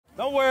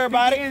Don't worry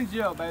about it. Pick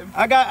your baby.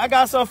 I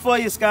got something for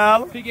you,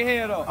 Skylar. Pick your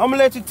head up. I'm gonna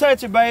let you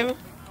touch it, baby.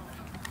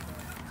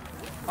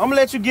 I'm gonna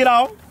let you get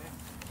off.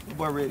 The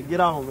boy ready to get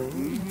on,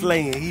 man. He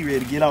playing. He ready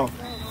to get on.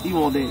 He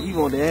want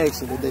the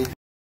action today.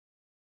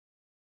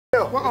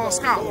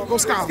 Skylar. Go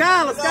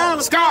Skylar.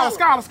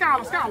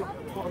 Skylar.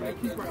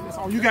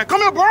 You got,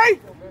 come here, Bray.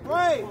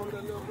 Bray.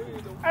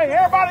 Hey,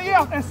 everybody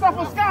else, except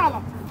for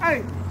Skylar.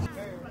 Hey.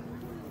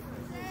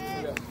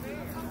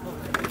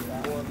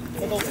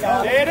 There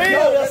it is. Get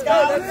out there,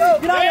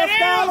 Skylar. Get out there,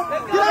 Skylar.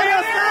 Get out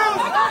there,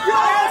 Skylar. Get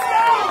out there,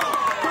 Skylar.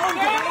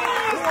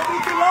 It won't be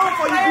too long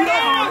for you to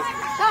get up.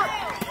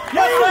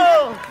 Yes,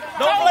 sir.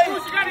 Don't play. You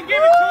gotta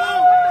give it to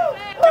him.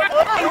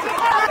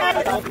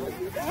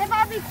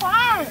 Everybody be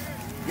quiet.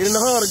 Get in the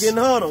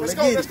huddle. Let's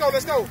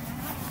go.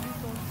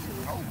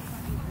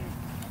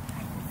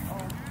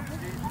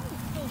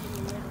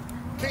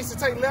 Casey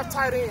take left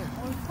tight end.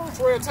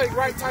 Troy take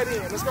right tight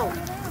end. Let's go.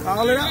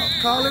 Call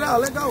it out.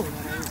 Let go.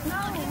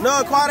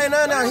 No, Kwat ain't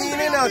in there. He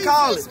ain't in there.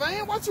 Call it.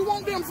 Man, what you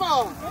want them for?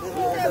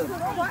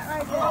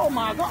 Oh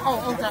my God.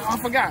 Oh, okay. I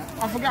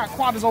forgot.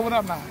 Kwat is over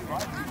there now.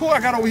 Who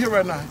I got over here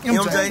right now?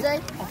 MJ.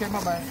 Okay,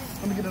 my bad.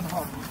 Let me get in the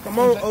hall. Come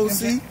on,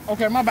 MJ. OC.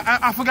 Okay, my bad.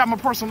 I forgot my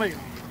personnel.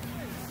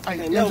 Hey,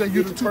 MJ,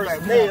 you the two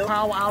back. We want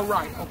power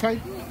outright, okay?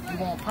 You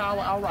want power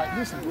outright.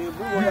 Listen, you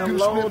have a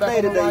long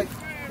day today. Right.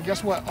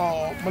 Guess what?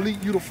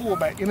 Malik, you the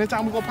fullback.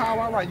 Anytime we go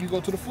power outright, you go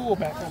to the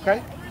fullback,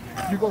 okay?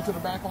 You go to the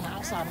back on the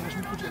outside unless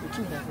we put you at the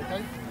two back,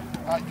 okay?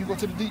 You go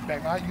to the deep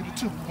back, all right? You the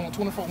two. We're going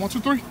 24. 1, 2,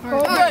 3.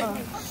 All right.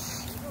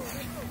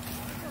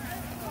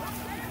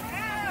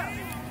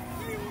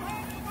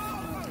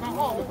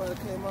 Everybody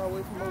came all the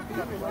way from OP.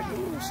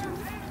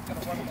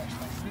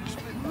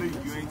 Malik,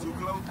 you ain't too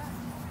close?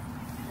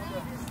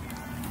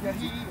 Yeah,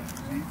 he is.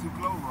 He's too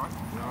close, right?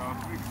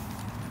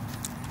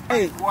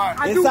 Hey,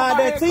 inside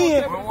that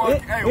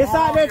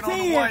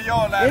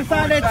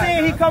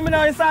 10, he coming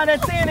out inside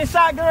that 10 and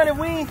shotgun. If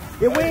we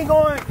ain't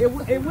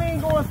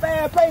going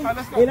fast pace,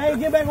 and they ain't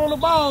get back on the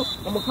ball,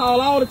 I'm gonna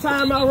call all the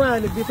time out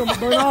around this bitch. I'm gonna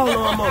burn all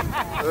on them.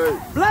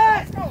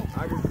 Black!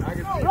 I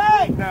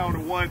can down the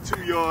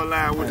 1-2 yard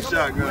line with the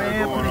shotgun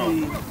going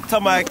on.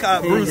 Somebody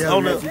caught Bruce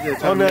on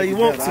the you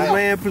want to,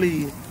 man,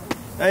 please.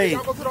 Hey,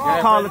 call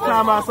the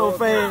timeout so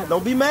fast.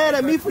 Don't be mad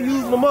at me for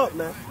using them up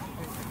now.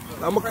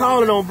 I'm gonna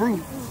call it on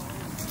Bruce.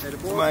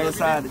 Somebody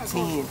inside the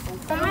 10.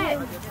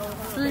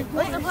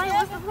 What's the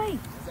play?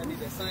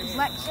 It's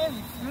like 7.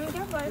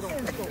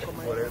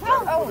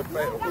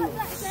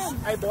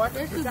 Hey, boy,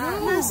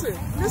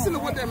 listen to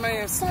what that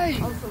man say.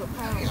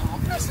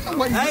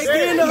 Hey,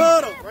 get in the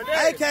huddle.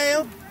 Hey,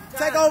 Cam,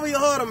 take over your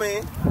huddle,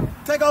 man.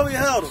 Take over your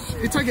huddle.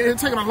 It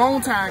taking a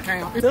long time,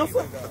 Cam.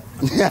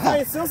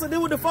 Hey, Simpson, do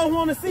what the folks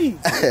want to see.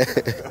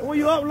 When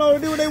you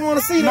upload, do what they want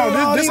to see. No,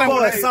 this ain't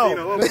what they saw. They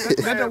don't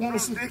want to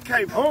see. This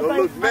can't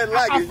look better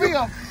like it.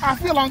 I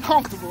feel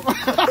uncomfortable.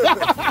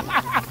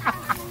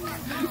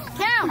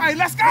 Cam. Hey,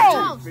 let's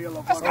go.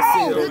 Let's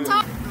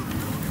go.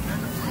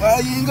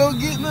 Well, you ain't gonna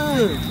get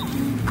none.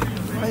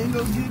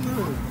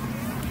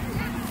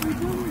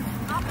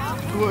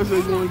 Who else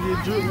is gonna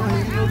get drilled? I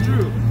ain't no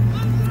drill.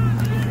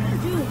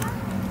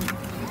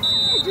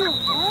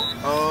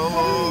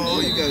 Oh,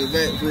 you got a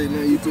back plate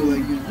now. You feel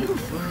like you're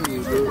funny,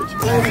 bro. What you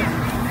saying?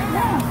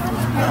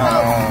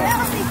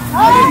 I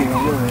didn't even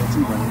know that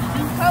too, man.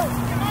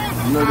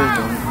 You know that,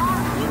 though.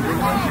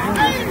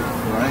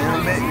 I am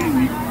back,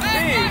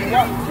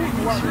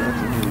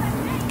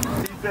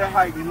 He's that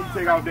height and he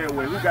take out that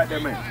way. Who got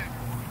that man?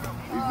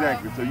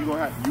 Exactly. So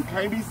you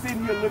can't be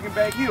sitting here looking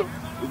back here.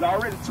 There's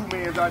already 2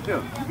 men out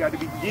there. You got to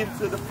be getting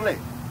to the flex.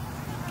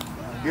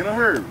 In a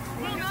hurry.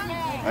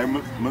 Hey,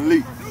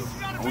 Malik.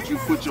 I want you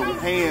to put your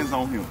hands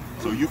on him.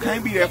 So you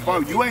can't be that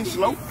far. You ain't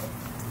slow.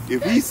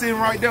 If he's sitting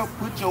right there,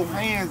 put your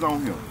hands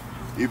on him.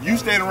 If you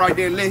standing right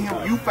there and let him,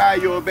 you fire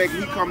your back and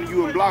he come to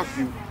you and blocks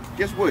you,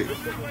 guess what?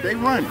 They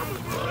running.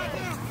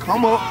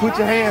 Come up, put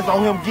your hands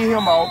on him, get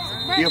him off.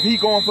 If he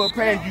going for a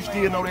pass, you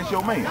still know that's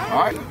your man,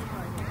 all right?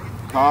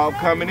 Cobb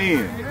coming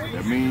in.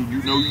 That means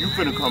you know you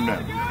finna come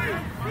down.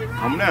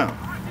 Come down.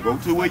 Go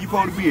to where you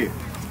supposed to be at.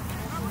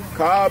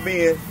 Cobb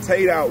in,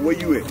 Tate out, where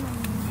you at?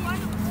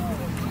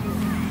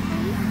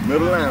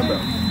 Middle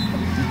linebacker.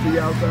 GT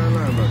outside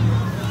linebacker.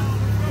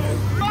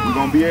 We're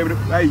gonna be able to,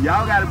 hey,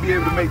 y'all gotta be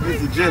able to make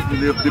this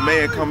adjustment if the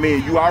man come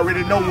in. You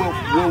already know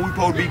where we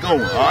supposed to be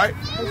going, all right?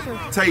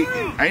 Tate,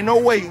 ain't no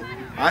way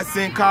I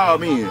send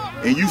Cobb in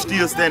and you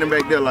still standing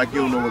back there like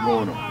you don't know what's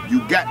going on.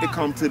 You got to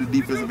come to the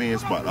defensive end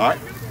spot, all right?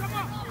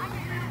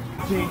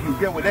 You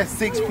get with that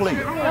 6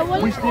 player.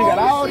 We still got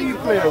all these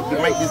players to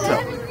make this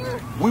tough.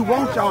 We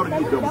want y'all to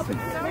get double team.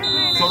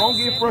 So don't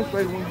get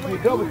frustrated when you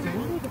get double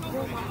team.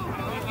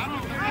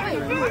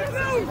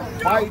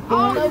 Fight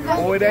through it,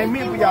 or it ain't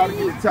meant for y'all to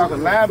get the tackle.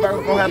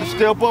 Linebackers gonna have to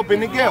step up in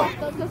the gap.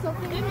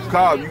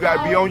 Cobb, you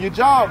gotta be on your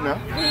job now.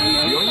 Be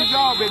on your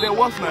job at that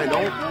what's name.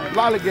 Don't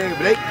lollygag.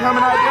 But they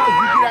coming out there,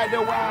 you get out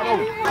there wide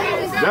open.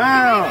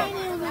 Down.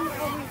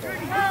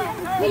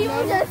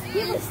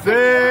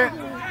 Set.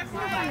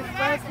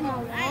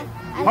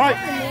 Fight.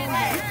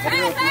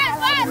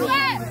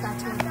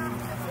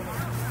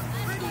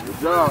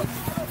 job.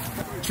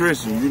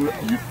 Tristan, you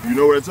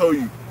know what I told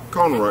you?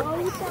 Corner right. All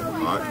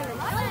right.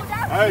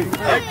 Hey,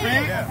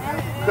 Pete,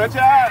 cut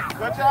your eye.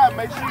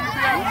 Make sure you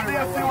be able to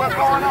still see what's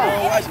going on.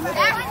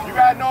 You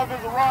gotta know if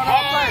it's a run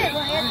or play.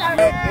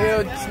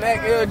 Snack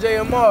LJ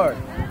and Mar.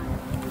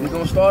 We're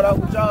gonna start out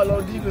with y'all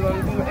on defense on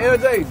the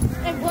defense. LJ.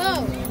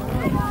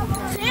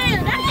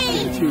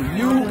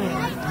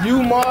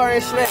 You, Mar,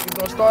 and Snack. We're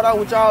gonna start out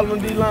with y'all on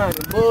D line.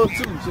 And Bug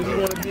too, so we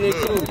wanna be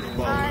included.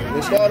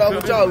 We'll start out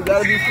with y'all. We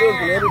gotta be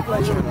physical. Every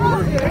play should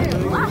work. We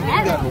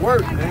got to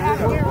work, man. We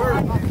got to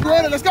work.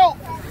 Ready? Let's go.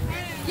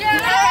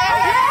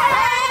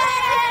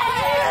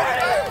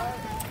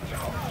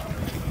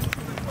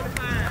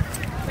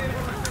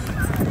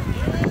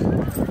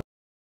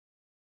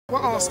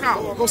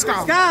 Scholar. Go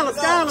Scholar.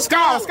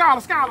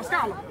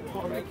 Scholar.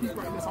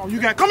 Oh, you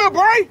got. Come here,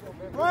 Bray.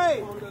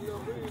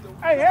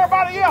 Hey,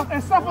 everybody else,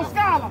 except for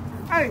Scholar.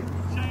 Hey,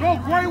 go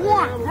Gray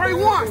 1.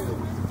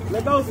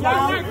 Let's go,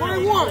 Scholar.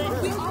 Gray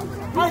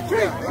 1. Right,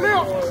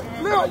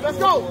 Lil, let's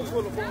go.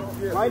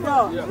 Right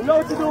now. You know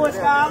what you're doing,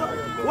 Scholar.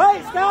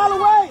 Wait, Scholar,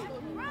 wait.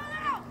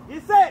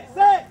 Get set.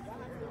 Get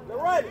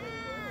ready.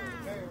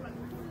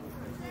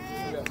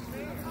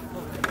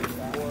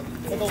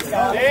 There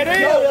it is.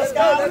 Get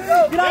out there, Scholar.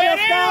 Get out there,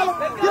 Scholar.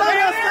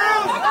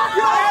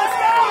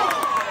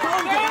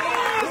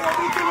 It won't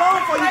be too long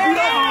for you to beat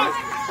up on us.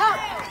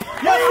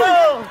 Yes,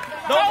 sir.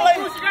 Don't play.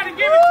 You gotta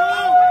give it to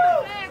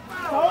him.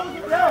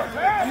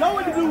 I know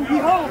what to do. Be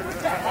home.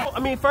 I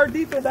mean, first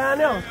defense down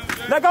there.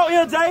 Let go,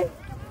 LJ.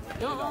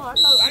 I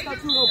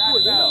thought you were gonna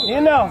put it.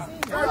 In there.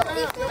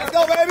 Let's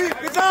go, baby.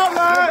 Good job,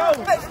 man.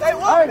 Stay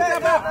woke,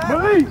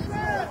 Malik,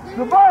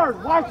 the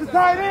bird, watch the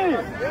tight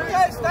end.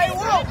 Stay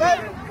woke,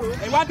 baby.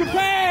 Hey, watch the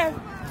pass.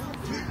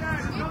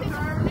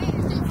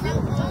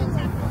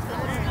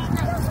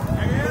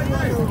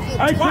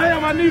 Hey,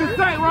 Cam, I need a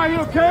sack right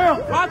here, Cam.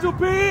 Watch your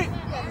pig.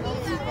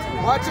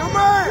 Watch your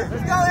man.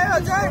 Let's go,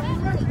 LJ.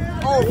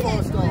 Oh,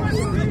 4 stars.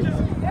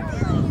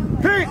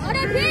 Pig.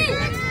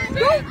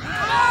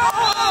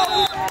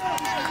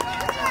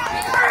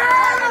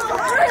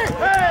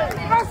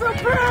 That's a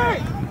pig.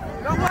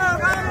 No way,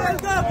 man.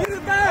 Let's go. Get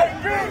it back.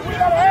 We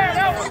gotta have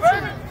that one,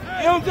 baby.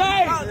 LJ.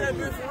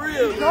 For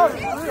real.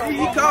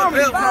 He called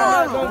help.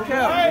 Don't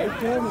count.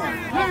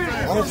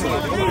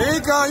 He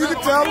called. You can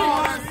tell him.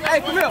 Hey,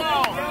 come here.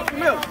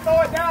 Throw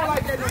it down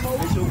like that.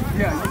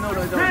 Yeah, you know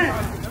that.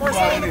 First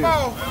on the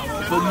ball.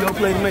 So you don't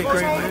play to make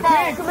crazy, man.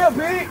 Pig, come here,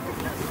 Pig.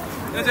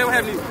 LJ, what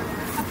happened to you?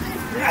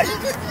 Yeah, you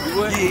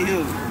gonna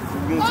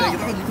take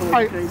it off?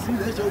 You can't see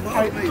that's your ball,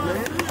 man.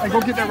 Hey, go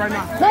get that right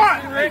now.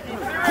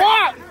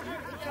 Kwat!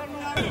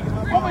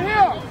 Over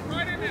here.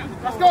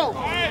 Let's go.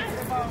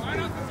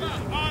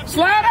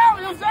 Slide out,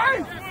 you know what I'm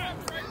saying?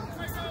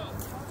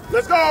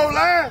 Let's go,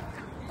 lad.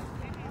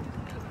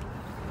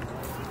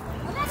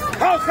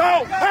 House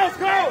call.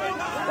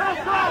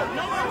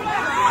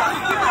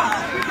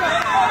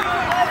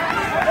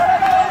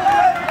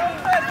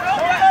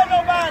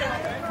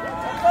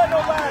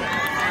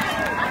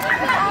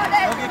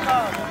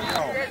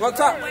 One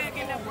top.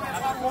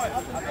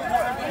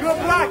 Good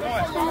block.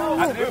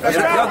 That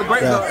was a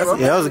great block.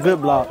 Yeah, that was a good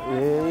block.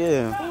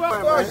 Yeah.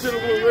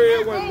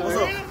 What's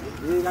up?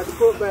 You ain't got the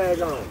foot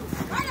bag on.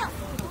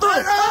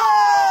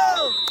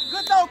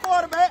 Good throw,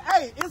 quarterback.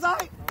 Hey, it's all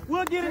right.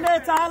 We'll get in there,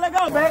 Ty. Let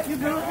go, man. You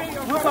good?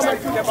 We'll come back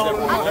to that ball.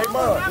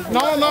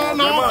 No.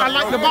 I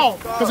like the ball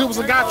because it was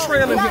a guy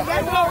trailing him.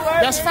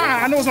 That's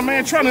fine. I know it was a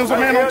man trailing. It was a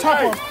man on top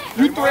of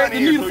him. You thread the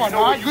needle for him.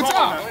 All right, good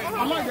job.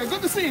 I like that.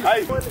 Good to see you.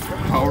 Hey,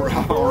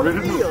 already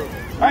knew.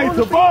 Hey,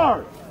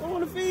 Tabar. Go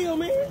on the field,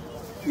 man.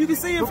 You can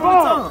see it from the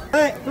top.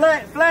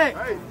 Flat.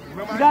 Hey,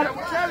 You got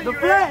the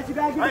flat. You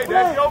gotta get the hey, flat.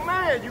 that's your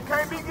man. You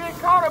can't be getting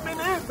caught up in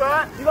the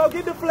inside. You gonna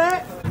get the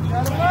flat.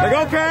 There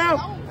go, Cam.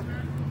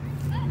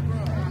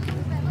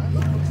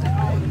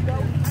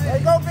 There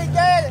go, Big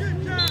Daddy.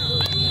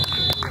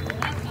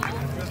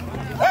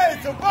 Hey,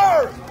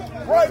 Tabar.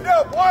 Right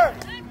there, boy.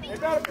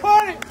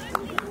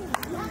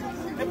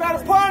 They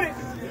better punt it.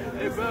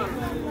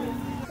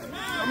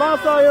 I'm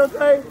outside,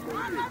 LJ.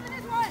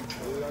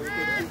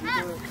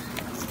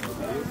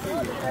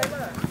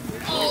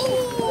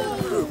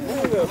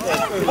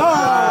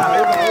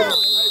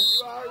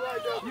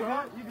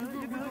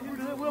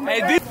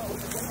 Hey,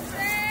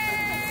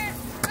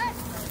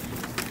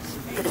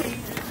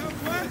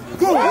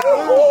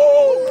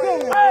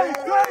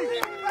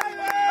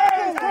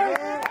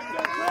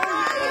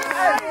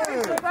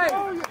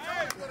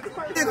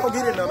 They're gonna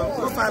get in there, though.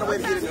 We'll find a way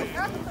to get in there.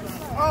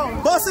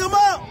 Bust him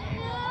up!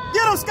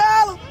 Get him,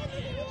 Skyler!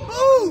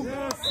 Ooh!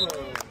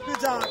 Good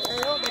job,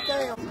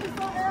 Cam.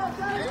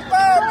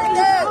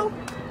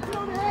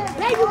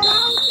 There you go!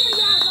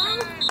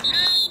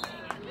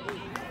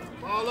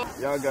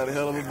 Y'all got a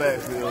hell of a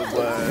backfield,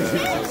 boy.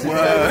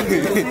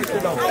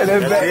 And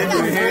that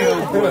backfield hell,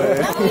 boy.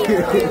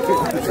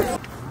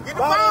 Get the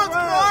ball,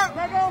 boy!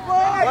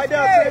 Right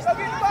there, Tristan.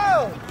 Go get the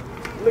ball!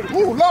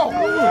 Ooh, low.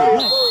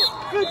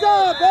 Good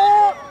job,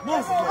 Bob! I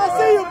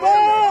see you,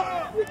 Bob!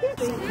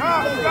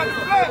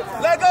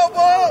 Let go,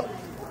 ball.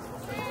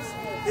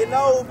 Get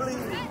nosebleed.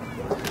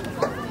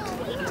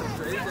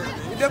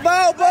 Get the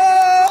ball,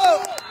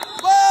 ball!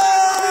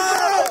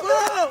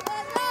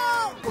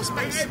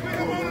 Space.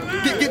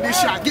 Get this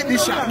shot, get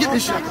this shot, get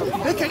this shot.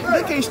 They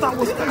can't stop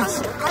with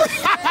space.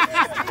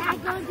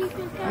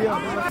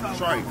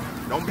 Trey,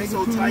 don't be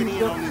so tight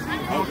in on this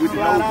with the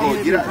no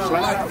go. Get out,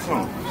 slide out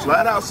some.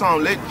 Slide out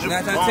some. Let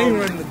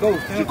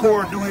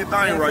Ja'Cory do his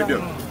thing right there.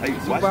 Hey,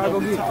 watch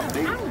out.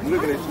 They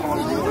look at that small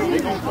dude. They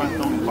gonna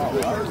find on the ball.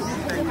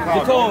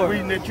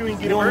 Ja'Cory, that you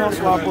ain't you getting don't have to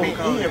swap up.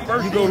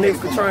 You go next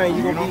to train.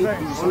 You gonna be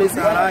on this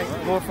side, right?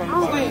 Going from the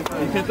ball. You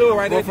can do it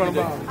right there. Go from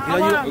the ball.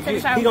 He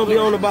gonna be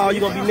on the ball. You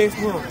gonna be next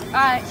to him. All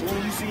right. So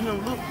when you see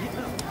him look.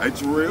 Hey,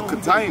 Terrell,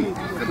 contain it.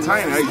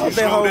 Hey, you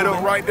slow that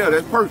up right there.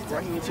 That's perfect.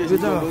 Good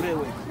job.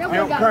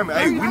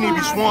 Hey, we need to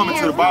be swarming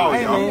to the ball,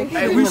 y'all.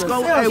 Hey, we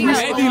score. Hey, we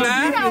score.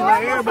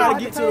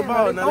 Everybody get to the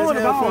ball. Now let's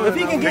have fun. If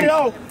he can get it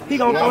off, he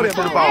gonna throw that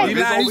to the ball. He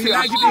not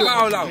get the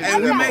ball out.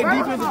 And we make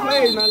defensive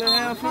plays. Now let's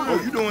have fun.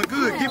 Oh, you doing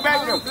good. Get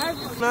back there.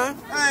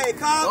 Hey,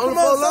 Carl, come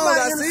on,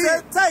 somebody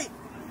intercept tape.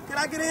 Can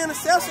I get an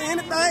interception?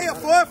 Anything? A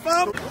fourth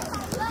fumble?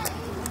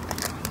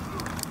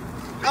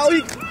 Oh,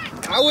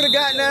 I would have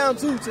got down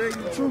too, tell you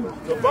the truth.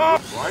 The ball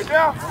right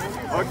there.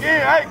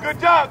 Again, hey, good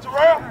job,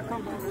 Terrell.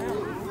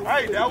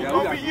 Hey, that was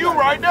gonna be you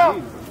right there.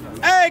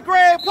 Hey,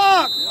 Greg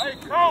Park. Hey,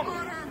 come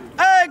on.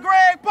 Hey,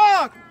 Greg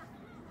Park.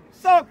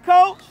 What's up,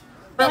 coach?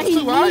 Well,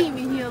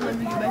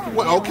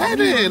 okay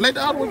then. Let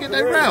the other one get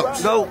that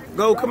route.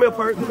 Go. Come here,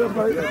 Perk. Bag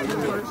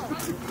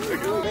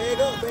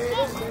up.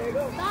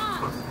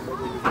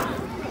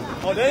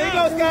 Oh, there you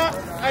go, Scott.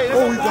 Hey,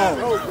 oh, we gone.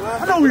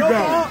 I know we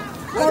gone.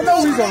 I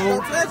know we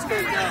gone. I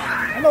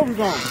know we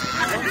gone.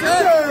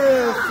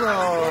 Yes, No.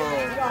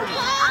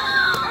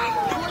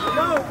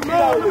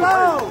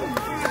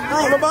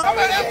 Come on,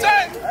 MJ!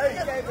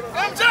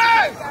 MJ!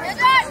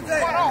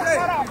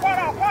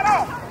 Kwat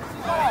out!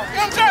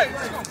 MJ!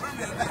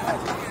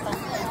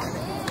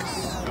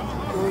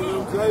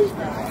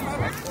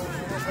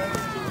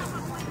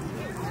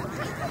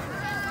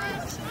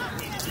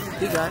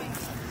 He got it.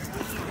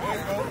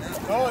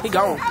 He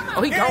gone.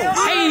 Oh, he gone.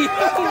 Hey!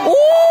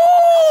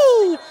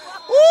 Ooh!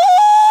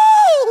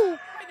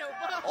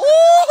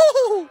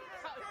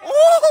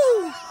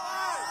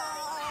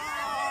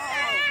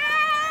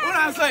 What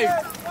I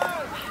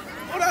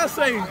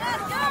say?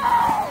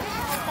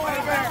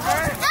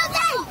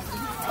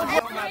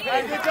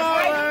 Hey, good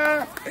job,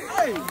 man.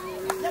 Hey!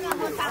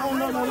 I don't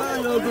know no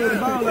line y'all doing the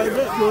ball like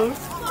that, bro.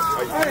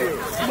 Hey,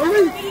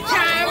 Marie!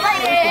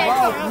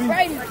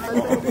 Hey,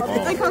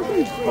 come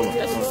please.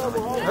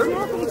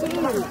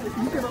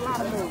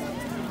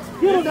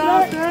 Get him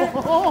down there.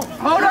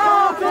 Hold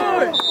on to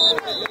it.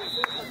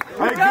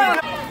 Hey, good.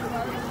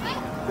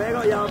 Bag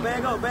up, y'all.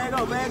 Bag up.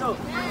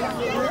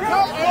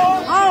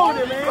 Hold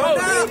it, man.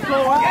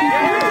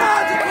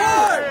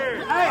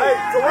 Hey,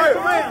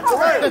 Terrell.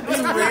 He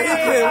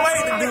couldn't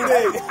wait to do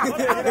that.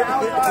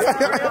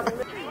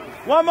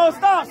 One more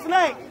stop,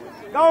 Snake.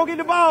 Go get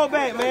the ball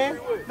back, man.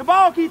 The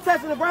ball keep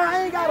touching the ground.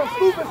 I ain't got a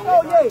scooping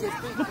scope yet.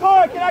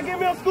 Ja'Cory, can I give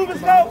me a scooping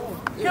scope?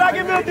 Can I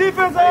give me a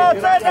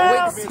defensive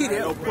touchdown?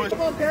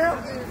 Come on, Cam.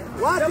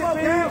 Watch it,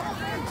 man.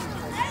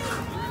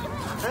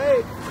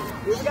 Hey,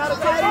 we got a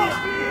tight end.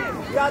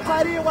 You got a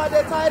tight end. Watch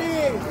that tight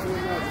end.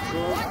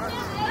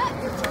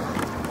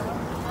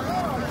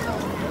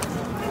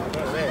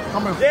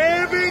 Come on.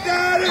 Debbie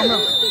got it.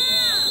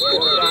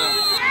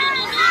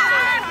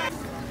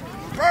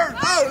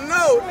 Oh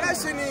no, that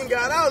shit ain't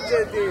got out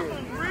just then.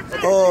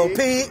 Oh,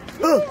 Pete.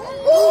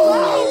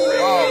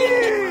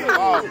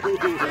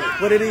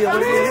 What it is? Of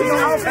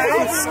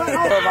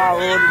our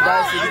own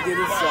advice to get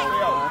it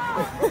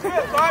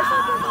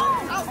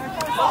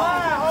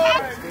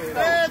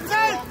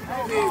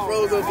He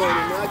froze up on him,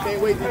 man. I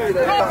can't wait to get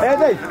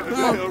that.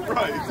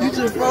 You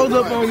just froze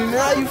up on him.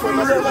 Now you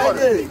freeze up like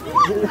that.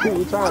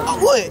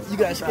 What? You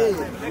got scared?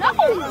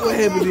 What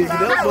happened to you?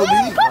 That's supposed to be.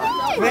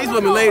 Man, he's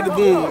supposed to lay the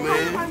boom,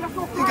 man.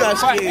 You got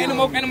scared.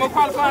 Animal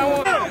qualifying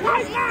one. I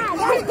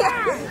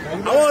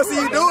want to see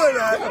you doing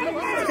that.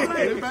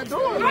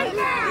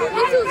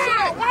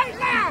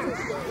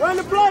 Run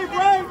the play,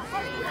 bro.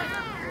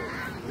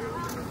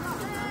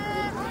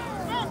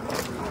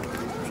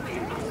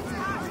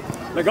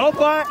 Now go,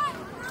 Kwat.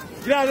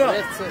 Get out of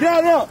there. Get out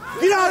of there.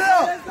 Get out of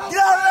there. Get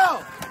out of there.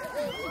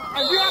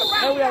 Hey, we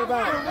out of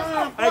bounds.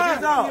 Hey,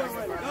 good job.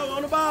 Go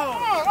on the ball.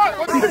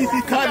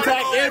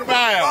 Contact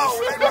inbound.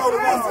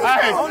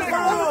 Hey,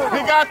 he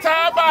got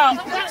time out.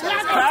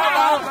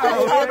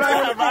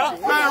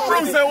 Man,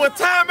 Bruce said, well,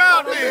 time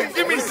out then.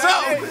 Give me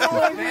something.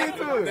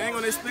 They ain't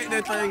gonna expect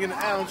that thing in the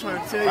air. I'm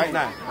trying to tell you. Right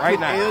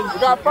now. We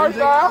got first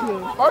down.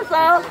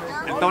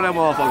 And throw that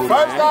motherfucker.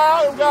 First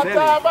down. We got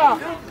time out.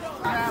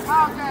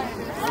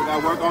 We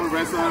gotta work on the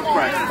rest of the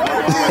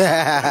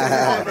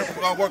practice.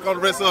 We're gonna work on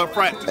the rest of the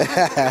practice. To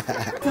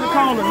the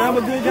corner,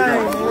 number good game,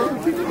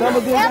 man.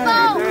 Number good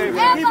game.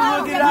 People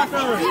will get out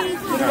there.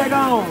 Put it back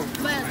on.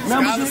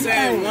 Number good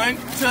game. One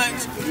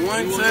touch,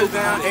 one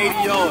touchdown,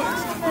 80 yards.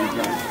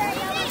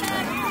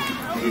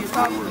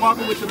 Stop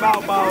walking with your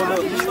mouth ball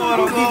up. You start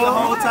on these the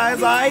whole time.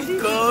 It's all right.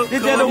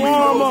 This is the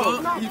warm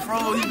up. He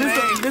froze.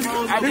 This is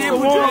the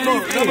warm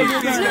up.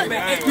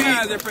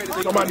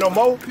 Talking about no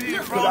more?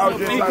 Because I was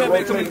just like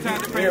rotating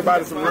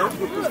everybody some work.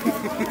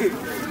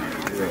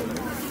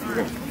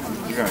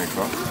 You got it,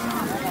 Carl.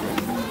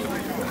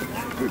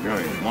 Good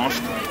game.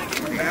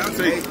 Monster. Man, I'll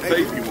take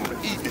you want to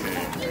eat,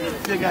 man.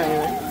 Good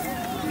game.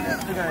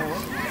 Good game.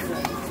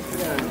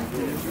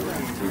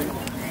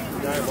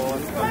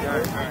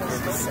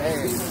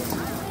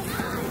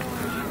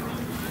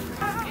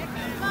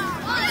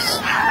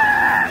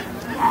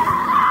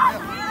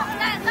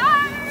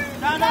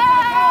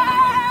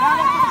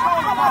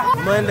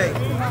 Monday,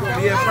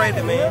 be afraid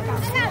of man.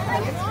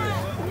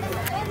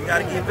 You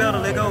gotta get better,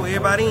 let go,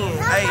 everybody in.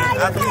 Hey,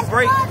 after we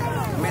break,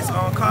 Miss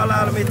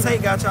Carlisle and Miss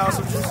Tate got y'all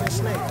some juice and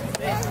snacks.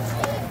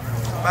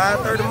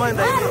 5:30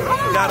 Monday,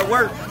 man. We gotta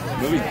work.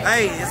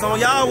 Hey, it's on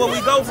y'all where we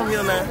go from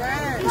here now.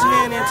 Put your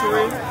hand in,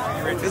 Terrell.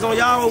 It's on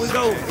y'all where we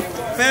go.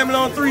 Family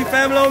on 3,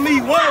 family on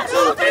me. 1,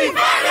 2, 3,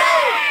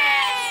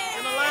 family!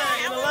 In the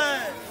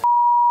line.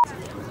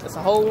 That's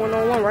a whole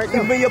one-on-one right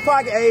there. Keep in your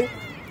pocket, eh?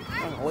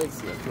 Oh, wait,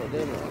 see, oh,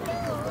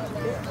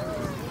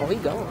 he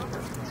gone.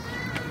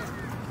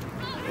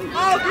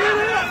 Oh, get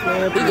it up!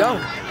 Man, he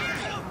gone.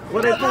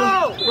 Where they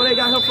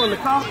got him from the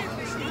car?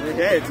 They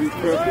had to. You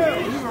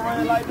can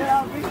run like that,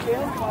 I'll be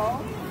there.